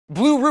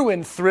Blue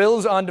Ruin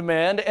thrills on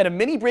demand, and a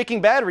mini Breaking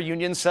Bad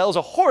reunion sells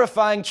a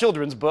horrifying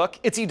children's book.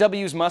 It's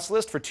EW's must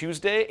list for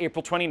Tuesday,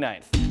 April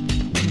 29th.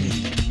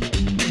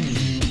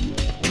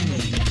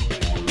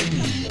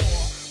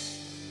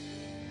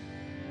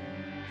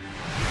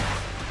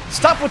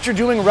 Stop what you're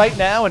doing right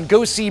now and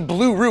go see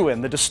Blue Ruin,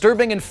 the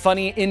disturbing and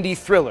funny indie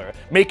thriller.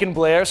 Macon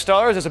Blair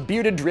stars as a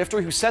bearded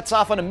drifter who sets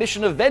off on a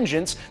mission of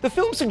vengeance. The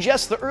film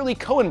suggests the early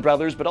Coen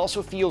brothers, but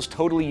also feels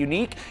totally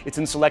unique. It's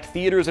in select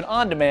theaters and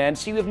on demand,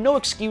 so you have no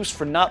excuse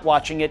for not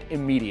watching it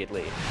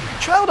immediately.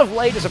 Child of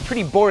Light is a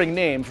pretty boring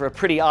name for a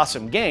pretty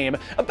awesome game.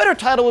 A better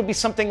title would be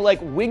something like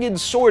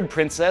Winged Sword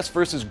Princess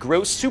vs.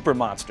 Gross Super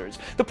Monsters.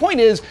 The point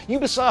is,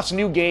 Ubisoft's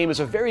new game is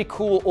a very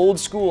cool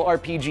old-school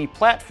RPG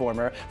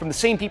platformer from the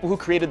same people who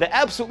created the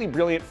absolutely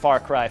brilliant Far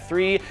Cry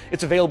 3.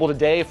 It's available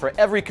today for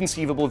every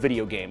conceivable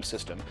video game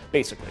system,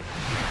 basically.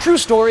 True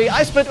story,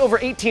 I spent over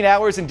 18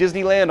 hours in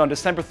Disneyland on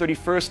December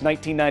 31st,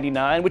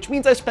 1999, which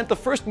means I spent the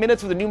first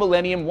minutes of the new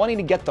millennium wanting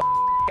to get the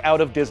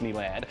out of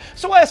Disneyland.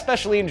 So I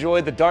especially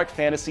enjoyed the dark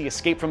fantasy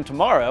Escape from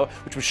Tomorrow,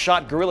 which was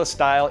shot guerrilla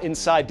style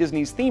inside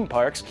Disney's theme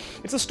parks.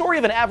 It's the story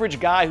of an average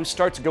guy who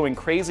starts going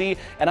crazy,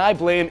 and I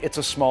blame It's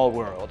a Small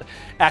World.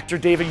 Actor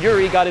David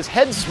Uri got his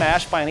head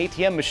smashed by an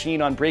ATM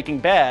machine on Breaking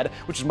Bad,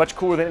 which is much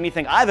cooler than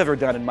anything I've ever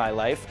done in my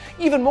life.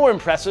 Even more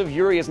impressive,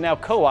 Uri has now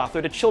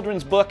co-authored a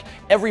children's book,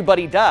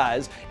 Everybody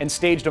Dies, and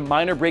staged a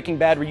minor Breaking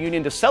Bad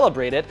reunion to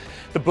celebrate it.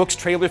 The book's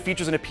trailer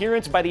features an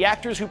appearance by the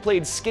actors who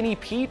played Skinny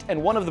Pete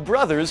and one of the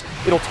brothers.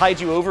 It'll tide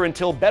you over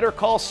until Better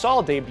Call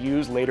Saul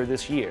debuts later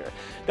this year.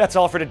 That's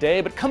all for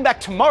today, but come back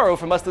tomorrow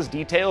for Must List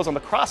details on the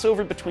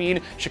crossover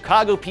between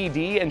Chicago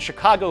PD and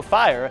Chicago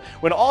Fire,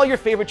 when all your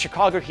favorite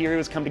Chicago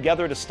heroes come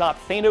together to stop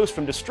Thanos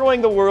from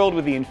destroying the world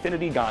with the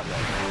Infinity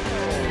Gauntlet.